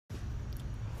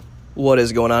What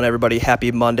is going on, everybody?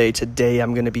 Happy Monday. Today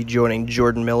I'm going to be joining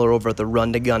Jordan Miller over at the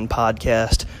Run to Gun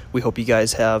podcast. We hope you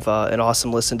guys have an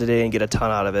awesome listen today and get a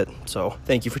ton out of it. So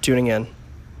thank you for tuning in.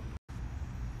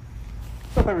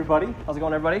 What's up, everybody? How's it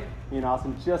going, everybody? Me and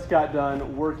Austin just got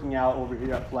done working out over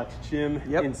here at Flex Gym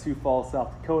in Sioux Falls,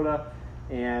 South Dakota.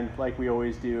 And like we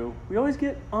always do, we always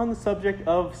get on the subject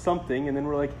of something, and then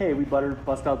we're like, hey, we better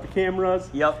bust out the cameras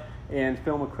and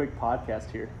film a quick podcast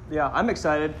here. Yeah, I'm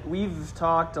excited. We've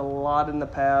talked a lot in the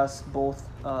past, both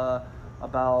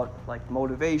about like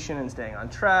motivation and staying on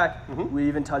track. Mm-hmm. We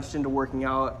even touched into working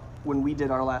out when we did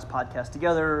our last podcast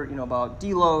together, about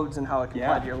deloads and how it can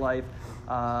apply to your life.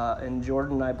 And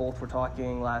Jordan and I both were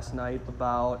talking last night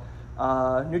about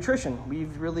nutrition.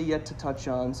 We've really yet to touch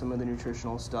on some of the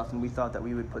nutritional stuff, and we thought that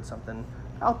we would put something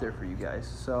out there for you guys.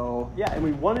 So yeah, and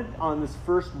we wanted on this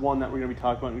first one that we're going to be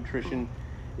talking about nutrition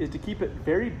is to keep it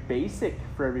very basic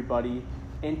for everybody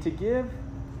and to give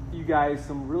you guys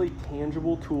some really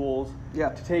tangible tools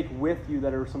to take with you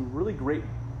that are some really great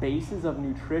bases of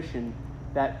nutrition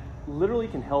that literally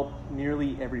can help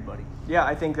nearly everybody. Yeah,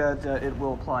 I think that it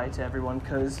will apply to everyone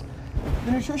because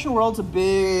the nutrition world's a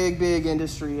big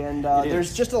industry, and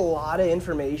there's just a lot of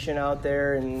information out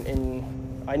there.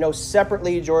 And I know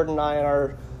separately, Jordan and I on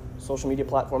our social media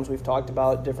platforms, we've talked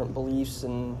about different beliefs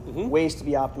and ways to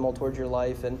be optimal towards your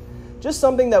life. And just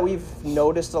something that we've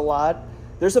noticed a lot,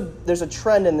 there's a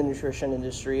trend in the nutrition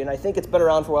industry, and I think it's been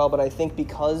around for a while, but I think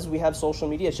because we have social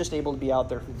media, it's just able to be out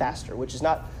there faster, which is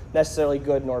not necessarily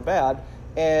good nor bad.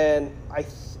 And I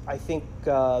think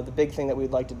the big thing that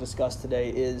we'd like to discuss today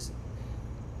is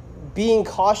being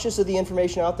cautious of the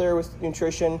information out there with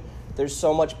nutrition. There's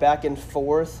so much back and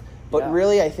forth, but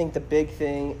really I think the big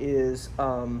thing is,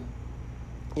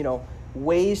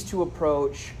 ways to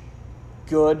approach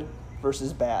good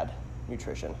versus bad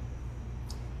nutrition.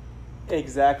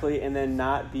 Exactly, and then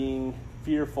not being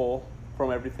fearful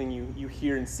from everything you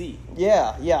hear and see.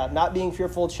 Yeah, not being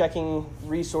fearful, checking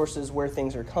resources where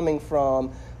things are coming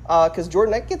from. Because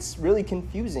Jordan, that gets really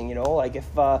confusing. Like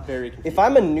if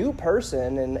I'm a new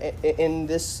person and in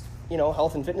this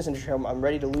health and fitness industry, I'm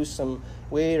ready to lose some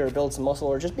weight or build some muscle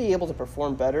or just be able to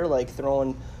perform better, like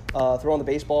throwing the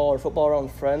baseball or football around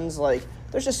with friends. Like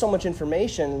there's just so much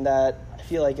information that I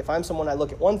feel like if I'm someone, I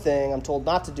look at one thing, I'm told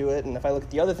not to do it, and if I look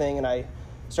at the other thing and I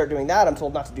start doing that, I'm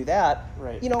told not to do that.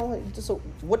 Right. So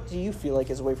what do you feel like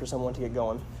is a way for someone to get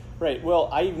going? Right. Well,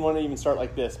 I want to even start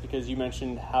like this because you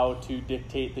mentioned how to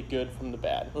dictate the good from the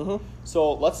bad. Mm-hmm.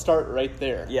 So let's start right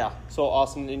there. Yeah. So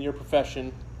Austin, in your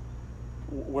profession,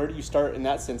 where do you start in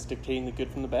that sense, dictating the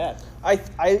good from the bad?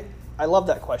 I love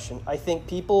that question. I think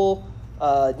people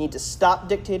need to stop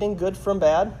dictating good from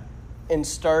bad and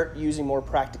start using more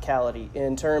practicality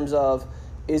in terms of,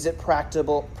 is it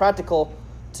practical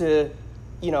to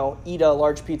eat a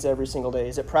large pizza every single day?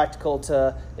 Is it practical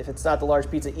to, if it's not the large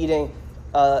pizza, eating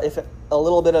if a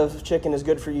little bit of chicken is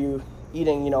good for you,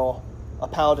 eating a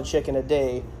pound of chicken a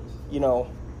day,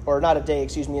 or not a day,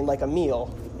 in like a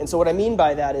meal. And so what I mean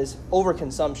by that is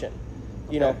overconsumption.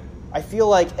 Okay. I feel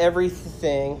like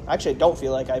everything, actually I don't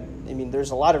feel like, I mean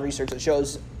there's a lot of research that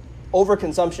shows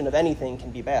overconsumption of anything can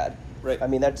be bad. Right. I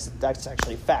mean that's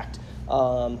actually fact.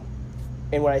 And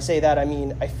when I say that, I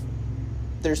mean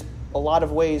there's a lot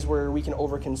of ways where we can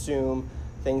overconsume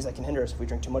things that can hinder us. If we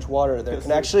drink too much water, there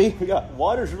can actually...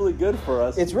 water's really good for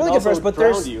us. It's really good for us, but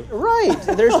there's... Right.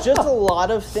 There's just a lot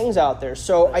of things out there.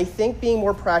 So I think being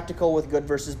more practical with good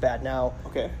versus bad. Now,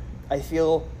 I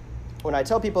feel when I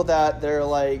tell people that, they're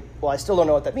like, well, I still don't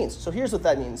know what that means. So here's what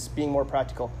that means, being more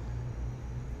practical.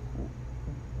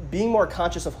 Being more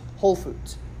conscious of whole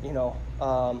foods,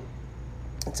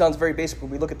 It sounds very basic,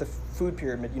 but we look at the food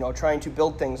pyramid, trying to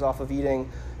build things off of eating,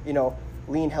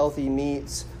 lean, healthy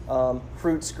meats,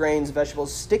 fruits, grains,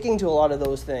 vegetables, sticking to a lot of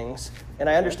those things. And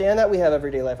I understand that we have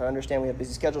everyday life. I understand we have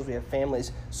busy schedules, we have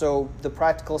families. So the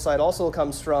practical side also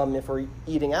comes from, if we're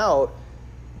eating out,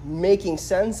 making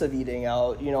sense of eating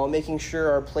out, making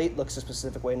sure our plate looks a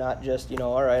specific way, not just,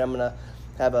 all right, I'm going to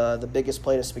have the biggest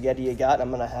plate of spaghetti you got, and I'm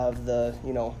going to have the,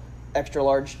 extra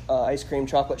large ice cream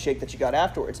chocolate shake that you got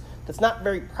afterwards. That's not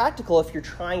very practical if you're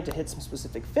trying to hit some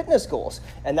specific fitness goals.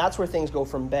 And that's where things go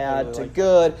from bad to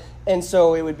good. And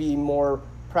so it would be more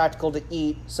practical to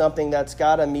eat something that's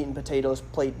got a meat and potatoes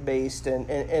plate based and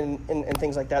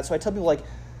things like that. So I tell people, like,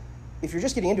 if you're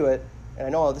just getting into it, and I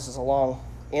know this is a long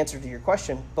answer to your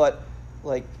question, but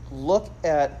like look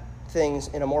at things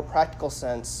in a more practical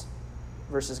sense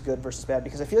versus good versus bad,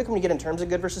 because I feel like when you get in terms of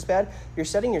good versus bad, you're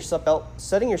setting yourself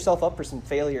up for some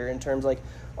failure in terms like,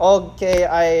 okay,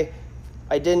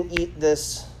 I didn't eat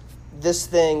this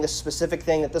specific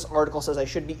thing that this article says I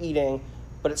should be eating,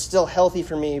 but it's still healthy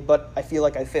for me, but I feel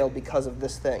like I failed because of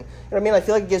this thing. You know what I mean? I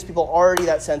feel like it gives people already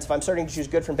that sense, if I'm starting to choose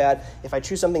good from bad, if I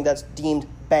choose something that's deemed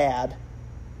bad,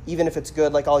 even if it's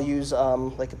good, like I'll use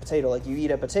like a potato, like you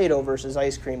eat a potato versus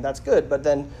ice cream, that's good, but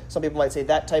then some people might say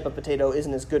that type of potato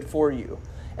isn't as good for you.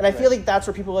 And I feel like that's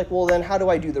where people are like, well, then how do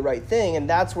I do the right thing? And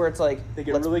that's where it's like... They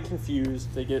get really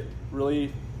confused. They get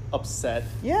really upset.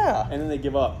 Yeah. And then they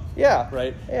give up. Yeah.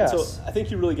 Right? Yes. So I think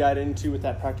you really got into with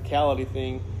that practicality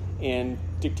thing and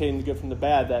dictating the good from the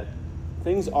bad, that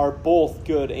things are both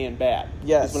good and bad.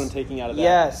 Yes. Is what I'm taking out of that.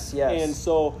 Yes. And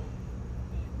so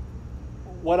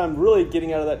what I'm really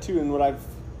getting out of that too, and what I've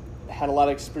had a lot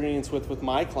of experience with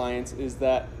my clients, is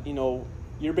that, you know,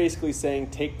 you're basically saying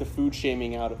take the food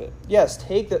shaming out of it. Yes,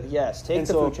 take the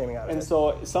food shaming out of it. And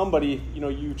so somebody, you know,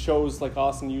 you chose, like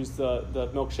Austin used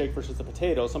the milkshake versus the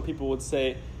potato. Some people would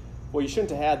say, well, you shouldn't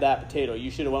have had that potato.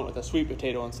 You should have went with a sweet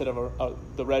potato instead of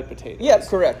the red potato. Yeah,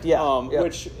 correct. Yeah.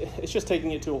 Which it's just taking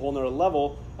it to a whole nother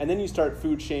level. And then you start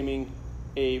food shaming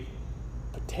a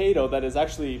potato that is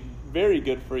actually very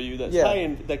good for you. That's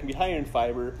that can be higher in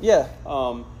fiber. Yeah.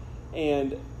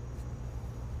 And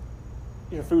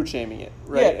you're food shaming it,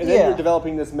 right? And then you're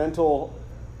developing this mental,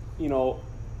 you know,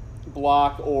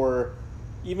 block or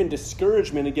even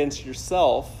discouragement against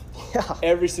yourself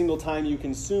every single time you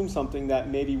consume something that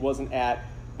maybe wasn't at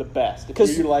the best. If you're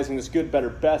utilizing this good, better,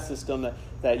 best system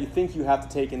that you think you have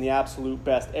to take in the absolute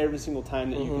best every single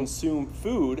time that you consume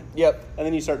food, and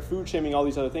then you start food shaming all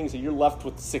these other things, and you're left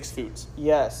with 6 foods.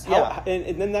 Yes.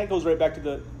 And then that goes right back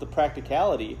to the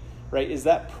practicality, right? Is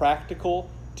that practical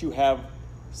to have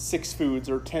 6 foods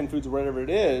or 10 foods or whatever it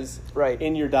is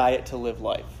in your diet to live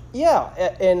life? Yeah,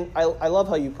 and I love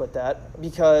how you put that,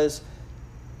 because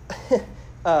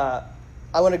I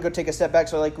want to go take a step back.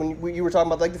 So like when you were talking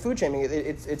about like the food shaming,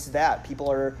 it's that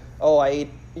people are, I ate,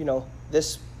 you know,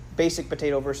 this basic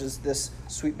potato versus this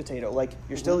sweet potato. Like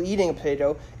you're still eating a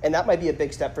potato, and that might be a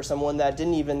big step for someone that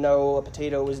didn't even know a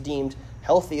potato was deemed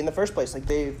healthy in the first place. Like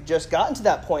they've just gotten to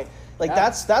that point. Like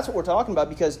that's what we're talking about,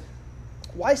 because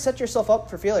why set yourself up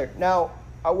for failure? Now,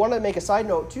 I want to make a side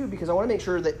note too, because I want to make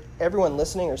sure that everyone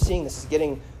listening or seeing this is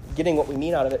getting what we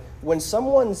mean out of it. When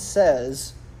someone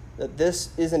says that this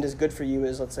isn't as good for you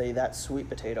as, let's say, that sweet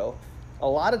potato, a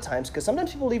lot of times, because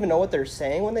sometimes people don't even know what they're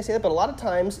saying when they say that, but a lot of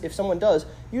times, if someone does,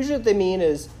 usually what they mean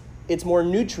is it's more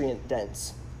nutrient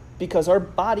dense, because our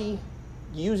body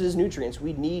uses nutrients.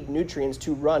 We need nutrients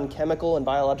to run chemical and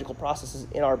biological processes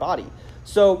in our body.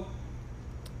 So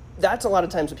that's a lot of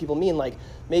times what people mean, like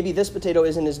maybe this potato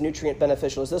isn't as nutrient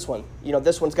beneficial as this one. You know,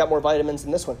 this one's got more vitamins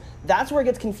than this one. That's where it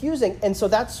gets confusing. And so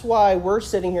that's why we're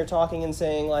sitting here talking and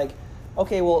saying like,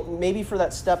 okay, well, maybe for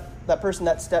that step,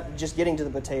 just getting to the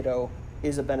potato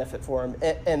is a benefit for him.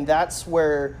 And that's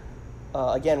where,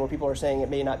 again, where people are saying it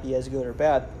may not be as good or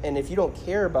bad. And if you don't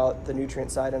care about the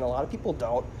nutrient side, and a lot of people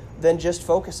don't, then just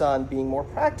focus on being more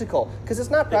practical. Because it's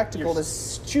not practical to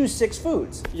choose 6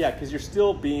 foods. Yeah, because you're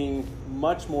still being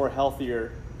much more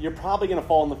healthier. You're probably going to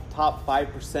fall in the top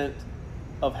 5%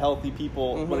 of healthy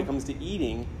people when it comes to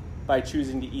eating by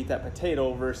choosing to eat that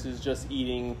potato versus just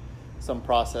eating some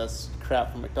processed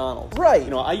crap from McDonald's. Right. You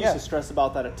know, I used to stress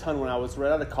about that a ton when I was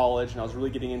right out of college and I was really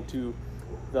getting into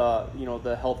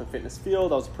the health and fitness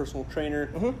field. I was a personal trainer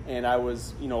and I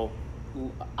was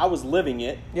living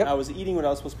it. Yep. I was eating what I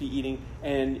was supposed to be eating,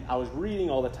 and I was reading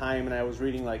all the time, and I was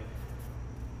reading like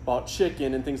about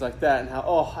chicken and things like that, and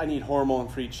how I need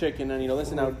hormone-free chicken, and this,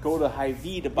 and I would go to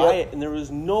Hy-Vee to buy it, and there was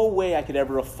no way I could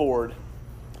ever afford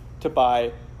to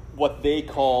buy what they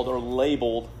called or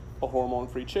labeled a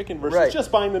hormone-free chicken versus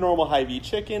just buying the normal Hy-Vee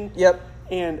chicken. Yep.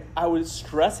 And I was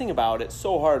stressing about it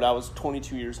so hard. I was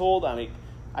 22 years old. I mean,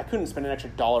 I couldn't spend an extra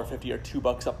 $1.50 or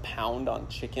 $2 a pound on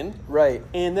chicken. Right.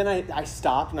 And then I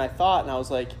stopped and I thought, and I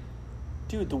was like,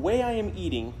 dude, the way I am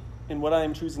eating and what I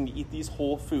am choosing to eat these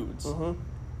whole foods,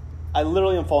 I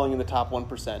literally am falling in the top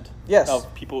 1%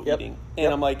 of people eating.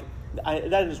 And I'm like,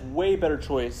 that is way better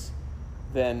choice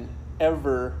than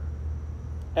ever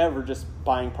just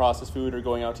buying processed food or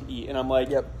going out to eat. And I'm like,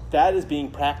 that is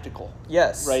being practical.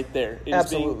 Yes. Right there. It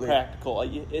Absolutely. is being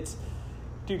practical.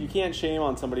 Dude, you can't shame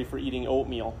on somebody for eating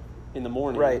oatmeal in the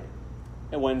morning. Right.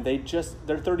 And when they're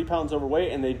 30 pounds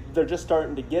overweight and they're just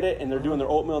starting to get it and they're doing their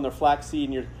oatmeal and their flaxseed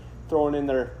and you're throwing in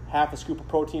their half a scoop of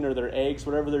protein or their eggs,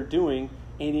 whatever they're doing,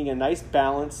 eating a nice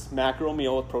balanced macro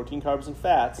meal with protein, carbs, and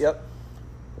fats. Yep.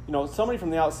 Somebody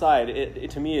from the outside,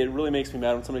 to me, it really makes me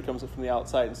mad when somebody comes up from the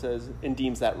outside and says and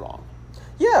deems that wrong.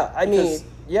 Yeah,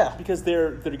 Because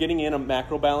they're getting in a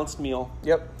macro balanced meal.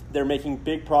 Yep. They're making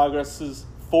big progresses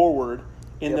forward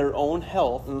in their own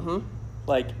health.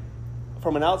 Like,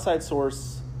 from an outside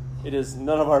source, it is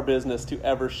none of our business to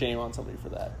ever shame on somebody for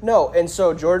that. No, and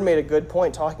so Jordan made a good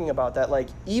point talking about that. Like,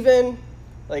 even,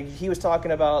 like, he was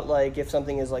talking about, like, if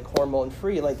something is, like,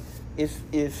 hormone-free, like,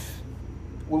 if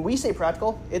when we say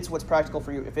practical, it's what's practical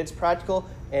for you. If it's practical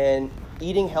and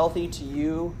eating healthy to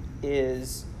you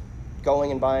is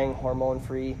going and buying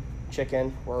hormone-free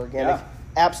chicken or organic,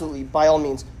 absolutely, by all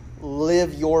means,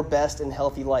 live your best and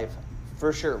healthy life.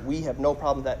 For sure. We have no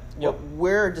problem with that. Yep. What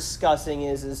we're discussing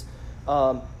is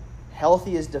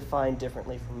healthy is defined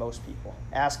differently for most people.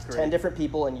 Ask 10 different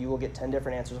people and you will get 10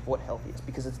 different answers of what healthy is,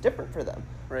 because it's different for them.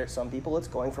 Right. Some people it's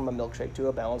going from a milkshake to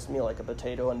a balanced meal like a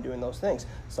potato and doing those things.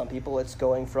 Some people it's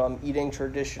going from eating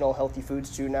traditional healthy foods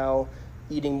to now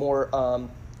eating more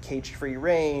cage-free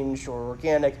range or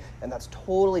organic, and that's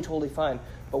totally fine.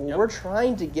 But what we're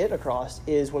trying to get across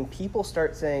is when people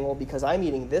start saying, well, because I'm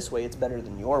eating this way, it's better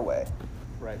than your way.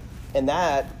 Right. And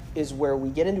that is where we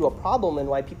get into a problem and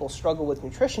why people struggle with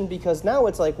nutrition, because now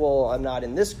it's like, well, I'm not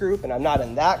in this group and I'm not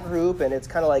in that group, and it's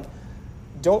kind of like,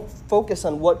 don't focus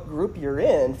on what group you're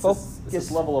in. It's this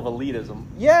level of elitism.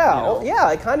 Yeah, you know?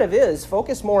 Yeah, it kind of is.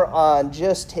 Focus more on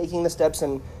just taking the steps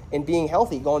and being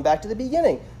healthy. Going back to the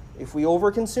beginning, if we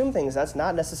overconsume things, that's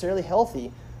not necessarily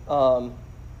healthy.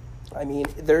 I mean,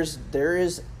 there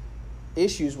is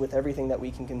issues with everything that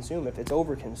we can consume if it's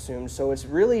overconsumed. So it's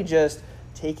really just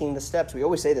taking the steps. We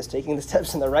always say this, taking the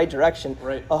steps in the right direction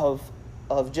of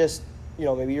just, you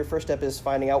know, maybe your first step is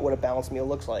finding out what a balanced meal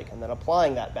looks like and then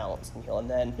applying that balanced meal, and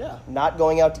then not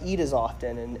going out to eat as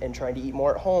often and trying to eat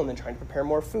more at home and trying to prepare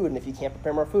more food. And if you can't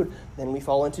prepare more food, then we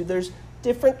fall into there's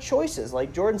different choices.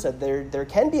 Like Jordan said, there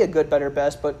can be a good, better,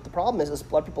 best, but the problem is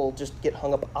a lot of people just get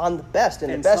hung up on the best,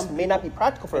 and the best may not be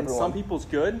practical for everyone. Some people's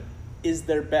good is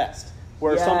their best.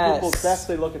 Where some people's best,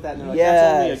 they look at that and they're like,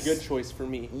 that's only a good choice for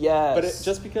me. Yes. But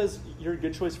just because you're a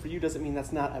good choice for you doesn't mean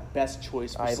that's not a best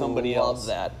choice for somebody else.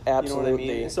 I love that. Absolutely. You know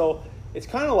what I mean? So it's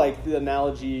kind of like the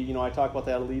analogy, you know, I talk about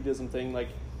that elitism thing. Like,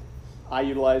 I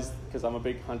utilize, because I'm a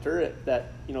big hunter,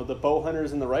 that, you know, the bow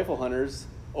hunters and the rifle hunters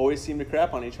always seem to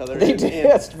crap on each other. They do.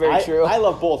 That's very true. I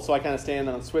love both, so I kind of stand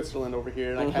on Switzerland over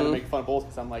here, and I kind of make fun of both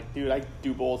because I'm like, dude, I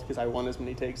do both because I want as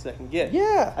many takes as I can get.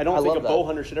 Yeah, I don't think a bow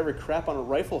hunter should ever crap on a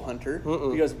rifle hunter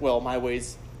because, well, my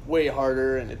way's way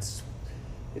harder, and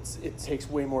it takes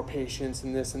way more patience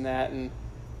and this and that, and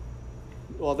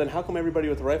well, then how come everybody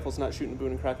with a rifle is not shooting a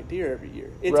Boone and Crockett deer every year?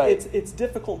 It's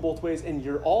difficult both ways, and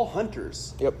you're all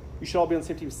hunters. Yep. You should all be on the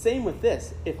same team. Same with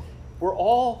this. If we're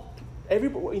all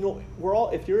everybody, you know, we're all,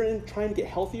 if you're trying to get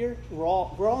healthier, we're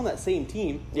all on that same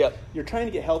team. Yep. You're trying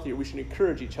to get healthier. We should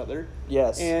encourage each other.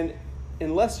 Yes. And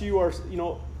unless you are, you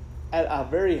know, at a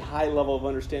very high level of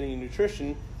understanding of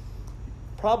nutrition,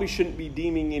 probably shouldn't be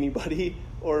deeming anybody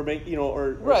or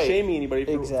shaming anybody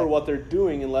for what they're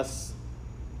doing unless,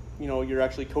 you know, you're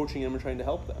actually coaching them and trying to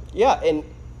help them. Yeah, and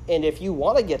if you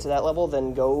want to get to that level,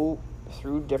 then go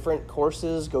through different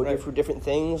courses, through different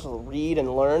things, read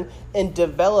and learn, and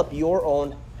develop your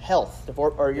own health,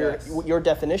 or your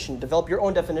definition. Develop your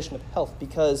own definition of health,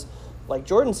 because, like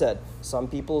Jordan said, some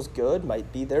people's good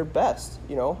might be their best.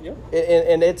 You know,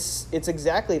 and it's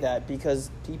exactly that, because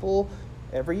people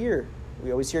every year.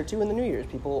 We always hear it too in the New Year's.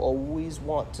 People always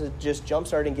want to just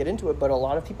jumpstart and get into it, but a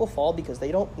lot of people fall because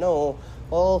they don't know,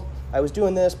 well, I was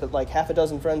doing this, but like half a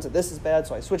dozen friends that this is bad,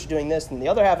 so I switched to doing this, and the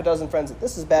other half a dozen friends that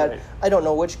this is bad. Right. I don't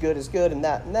know which good is good and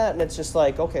that, and it's just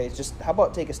like, okay, just how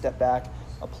about take a step back,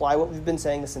 apply what we've been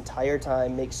saying this entire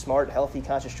time, make smart, healthy,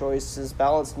 conscious choices,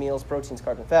 balanced meals, proteins,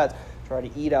 carbs, and fats, try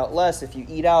to eat out less. If you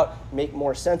eat out, make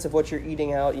more sense of what you're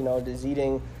eating out. You know, does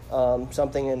eating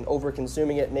something and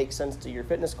over-consuming it make sense to your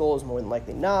fitness goals? More than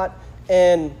likely not.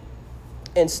 And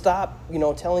stop, you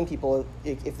know, telling people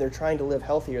if they're trying to live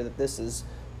healthier that this is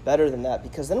better than that,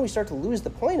 because then we start to lose the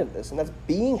point of this, and that's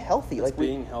being healthy.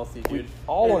 Being healthy, dude. We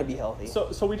all want to be healthy.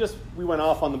 So we went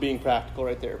off on the being practical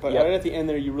right there, but right at the end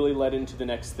there, you really led into the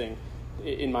next thing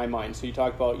in my mind. So you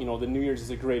talk about, you know, the New Year's is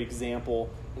a great example,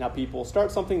 and how people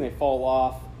start something, they fall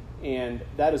off, and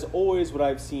that is always what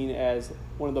I've seen as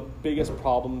one of the biggest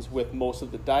problems with most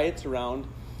of the diets around,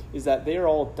 is that they are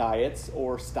all diets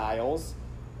or styles,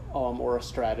 or a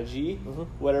strategy,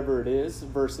 whatever it is,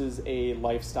 versus a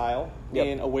lifestyle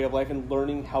and a way of life, and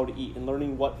learning how to eat and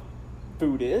learning what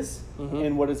food is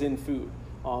and what is in food,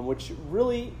 which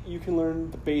really you can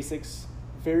learn the basics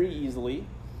very easily.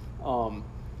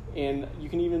 And you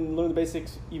can even learn the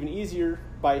basics even easier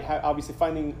by obviously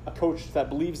finding a coach that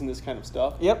believes in this kind of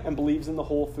stuff and believes in the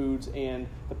whole foods and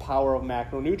the power of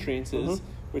macronutrients,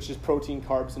 which is protein,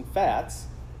 carbs, and fats.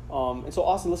 And so,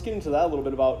 Austin, let's get into that a little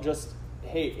bit about just,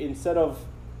 hey, instead of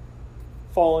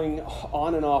falling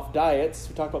on and off diets,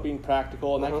 we talk about being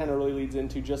practical, and that kind of really leads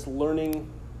into just learning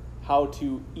how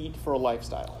to eat for a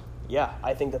lifestyle. Yeah,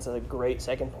 I think that's a great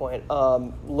second point.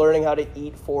 Learning how to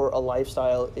eat for a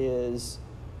lifestyle is,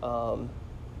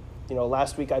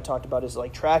 last week I talked about is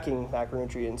like tracking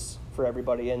macronutrients for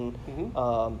everybody. And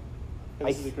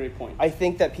this is a great point. I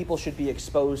think that people should be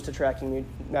exposed to tracking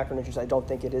macronutrients. I don't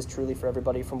think it is truly for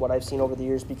everybody from what I've seen over the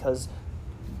years, because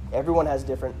everyone has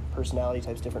different personality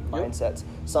types, different mindsets.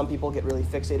 Some people get really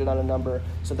fixated on a number,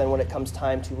 so then when it comes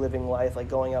time to living life, like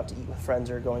going out to eat with friends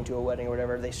or going to a wedding or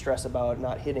whatever, they stress about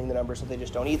not hitting the number, so they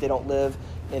just don't eat. They don't live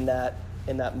in that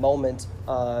moment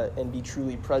and be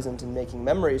truly present and making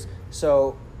memories.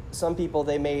 So some people,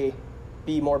 they may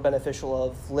be more beneficial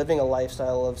of living a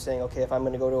lifestyle of saying, okay, if I'm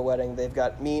going to go to a wedding, they've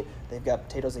got meat, they've got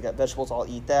potatoes, they've got vegetables, I'll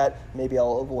eat that. Maybe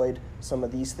I'll avoid some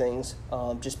of these things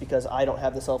just because I don't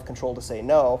have the self-control to say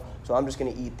no, so I'm just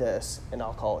going to eat this and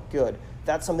I'll call it good.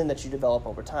 That's something that you develop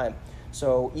over time.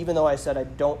 So even though I said I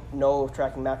don't know if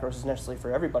tracking macros is necessarily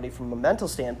for everybody, from a mental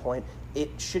standpoint, it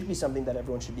should be something that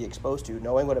everyone should be exposed to,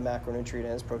 knowing what a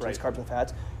macronutrient is, proteins, carbs, and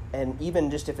fats, and even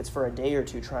just if it's for a day or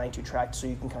two, trying to track so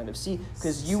you can kind of see.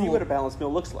 Because you see what a balanced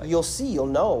meal looks like. You'll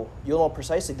know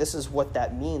precisely this is what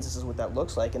that means, this is what that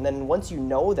looks like. And then once you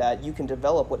know that, you can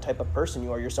develop what type of person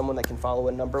you are. You're someone that can follow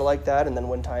a number like that, and then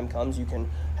when time comes, you can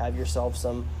have yourself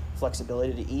some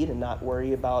flexibility to eat and not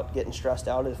worry about getting stressed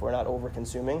out if we're not over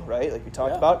consuming, right? Like we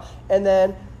talked about. And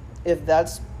then if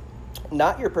that's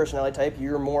not your personality type,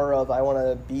 you're more of, I want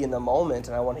to be in the moment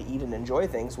and I want to eat and enjoy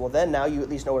things. Well, then now you at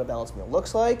least know what a balanced meal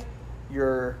looks like.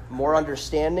 You're more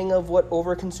understanding of what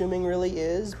over-consuming really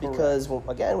is. Because, well,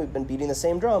 again, we've been beating the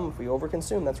same drum. If we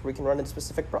over-consume, that's where we can run into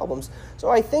specific problems. So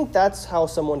I think that's how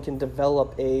someone can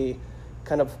develop a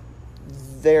kind of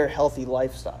their healthy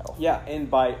lifestyle. Yeah, and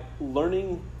by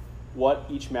learning what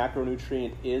each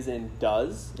macronutrient is and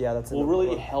does will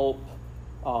really help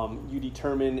you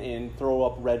determine and throw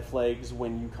up red flags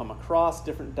when you come across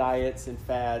different diets and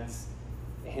fads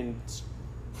and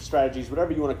strategies,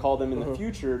 whatever you want to call them in the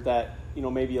future, that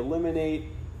maybe eliminate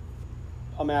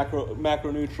a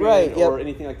macronutrient or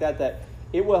anything like that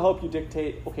it will help you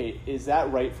dictate, okay, is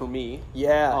that right for me?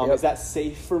 Is that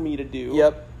safe for me to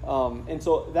do? And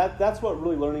so that's what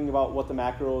really learning about what the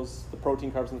macros, the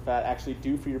protein, carbs, and fat actually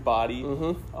do for your body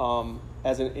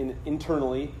as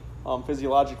internally,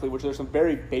 physiologically, which there's some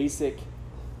very basic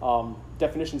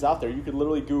definitions out there. You could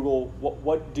literally Google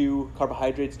what do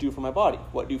carbohydrates do for my body?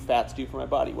 What do fats do for my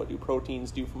body? What do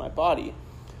proteins do for my body?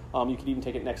 You could even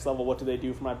take it next level. What do they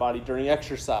do for my body during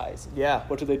exercise?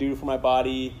 What do they do for my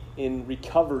body in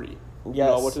recovery?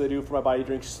 What do they do for my body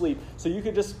during sleep? So you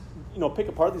could just pick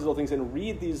apart these little things and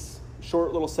read these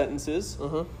short little sentences,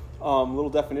 little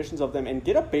definitions of them, and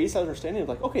get a base understanding of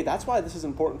like, okay, that's why this is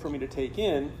important for me to take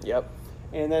in.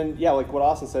 And then, like what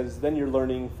Austin says, then you're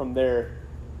learning from there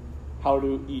how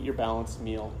to eat your balanced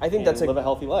meal. I think live a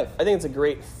healthy life. I think it's a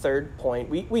great third point.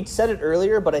 We said it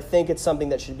earlier, but I think it's something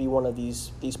that should be one of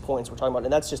these points we're talking about,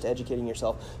 and that's just educating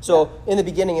yourself. So in the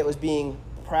beginning, it was being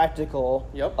practical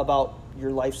about your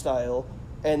lifestyle,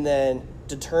 and then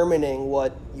determining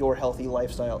what your healthy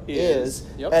lifestyle is,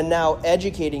 and now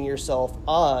educating yourself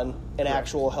on an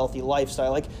actual healthy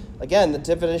lifestyle. Like, again, the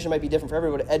definition might be different for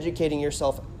everybody, but educating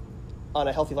yourself on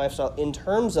a healthy lifestyle in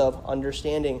terms of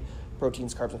understanding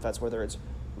proteins, carbs, and fats, whether it's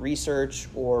research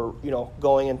or,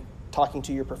 going and talking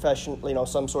to your profession,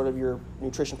 some sort of your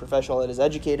nutrition professional that is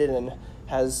educated and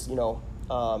has,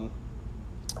 a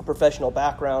professional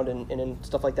background and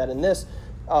stuff like that in this.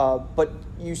 But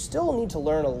you still need to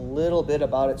learn a little bit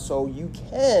about it so you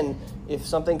can, if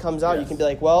something comes out, you can be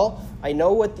like, well, I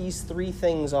know what these three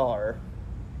things are,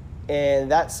 and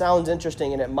that sounds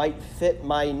interesting and it might fit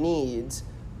my needs,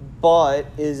 but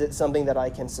is it something that I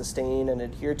can sustain and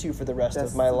adhere to for the rest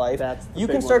of my life? You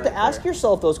can start to ask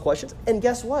yourself those questions, and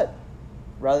guess what?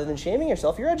 Rather than shaming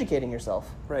yourself, you're educating yourself.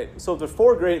 Right. So the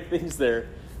four great things there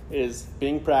is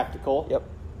being practical.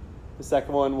 The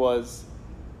second one was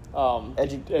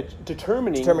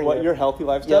determining what your healthy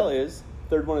lifestyle is.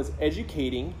 Third one is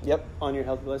educating on your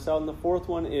healthy lifestyle. And the fourth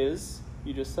one is,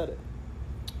 you just said it.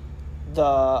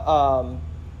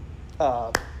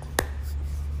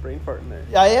 Brain farting there.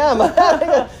 I am.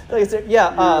 You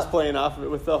were just playing off of it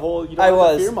with the whole, you don't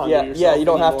have to fearmonger yourself you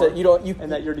don't anymore, have to,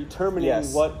 and that you're determining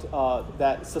what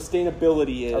that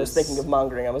sustainability is. I was thinking of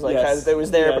mongering. I was like, it was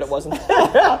there, but it wasn't.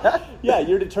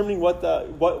 You're determining what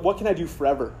can I do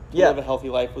forever to live a healthy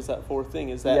life was that fourth thing.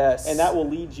 Is that, and that will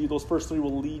lead you, those first three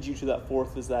will lead you to that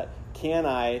fourth, is that, can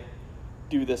I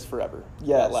do this forever?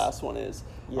 That last one is.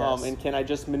 And can I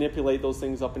just manipulate those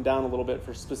things up and down a little bit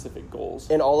for specific goals?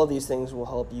 And all of these things will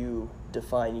help you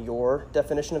define your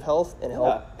definition of health and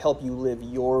help you live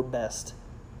your best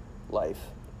life.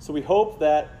 So we hope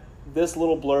that this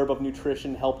little blurb of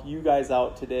nutrition helped you guys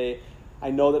out today. I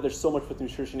know that there's so much with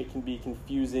nutrition, it can be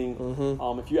confusing.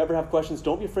 If you ever have questions,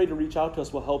 don't be afraid to reach out to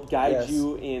us. We'll help guide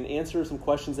you and answer some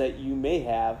questions that you may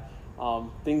have.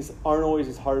 Things aren't always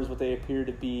as hard as what they appear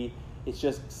to be. It's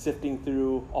just sifting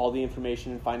through all the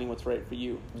information and finding what's right for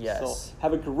you. Yes. So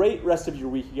have a great rest of your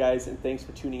week, you guys, and thanks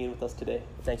for tuning in with us today.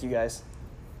 Thank you, guys.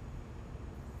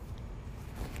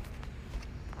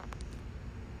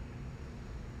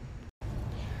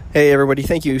 Hey, everybody.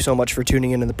 Thank you so much for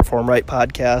tuning in to the Perform Right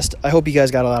podcast. I hope you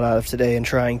guys got a lot out of today and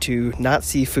trying to not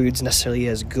see foods necessarily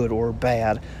as good or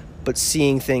bad, but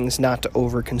seeing things not to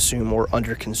overconsume or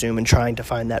underconsume and trying to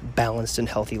find that balanced and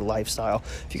healthy lifestyle.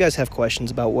 If you guys have questions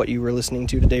about what you were listening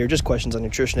to today or just questions on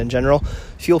nutrition in general,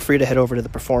 feel free to head over to the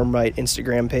Perform Right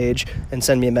Instagram page and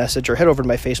send me a message, or head over to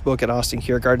my Facebook at Austin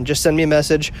Kiergaard and just send me a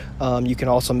message. You can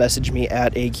also message me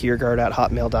at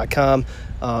akiergaard@hotmail.com.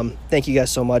 Thank you guys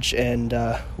so much, and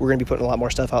we're going to be putting a lot more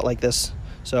stuff out like this.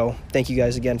 So thank you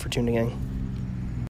guys again for tuning in.